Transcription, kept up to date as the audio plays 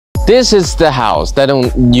This is the house that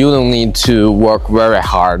you don't need to work very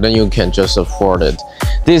hard, then you can just afford it.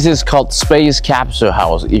 This is called Space Capsule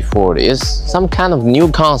House E40. It's some kind of new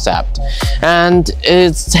concept, and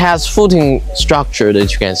it has footing structure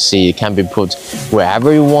that you can see. It can be put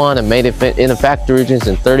wherever you want and made it in a factory just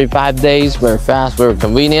in 35 days. Very fast, very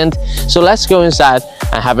convenient. So let's go inside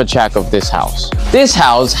and have a check of this house. This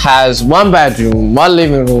house has 1 bedroom, 1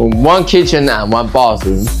 living room, 1 kitchen and 1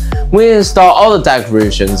 bathroom. We install all the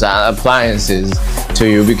decorations and appliances to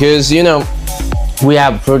you because, you know, we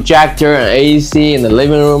have projector and AC in the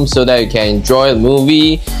living room so that you can enjoy the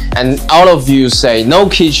movie. And all of you say no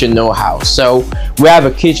kitchen, no house. So we have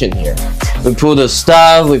a kitchen here. We put the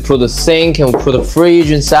stuff, we put the sink, and we put the fridge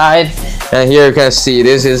inside. And here you can see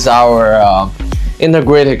this is our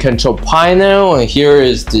integrated control panel, and here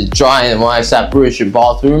is the dry and wide separation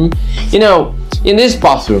bathroom. You know, in this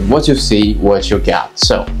bathroom, what you see, what you get.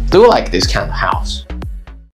 So do you like this kind of house?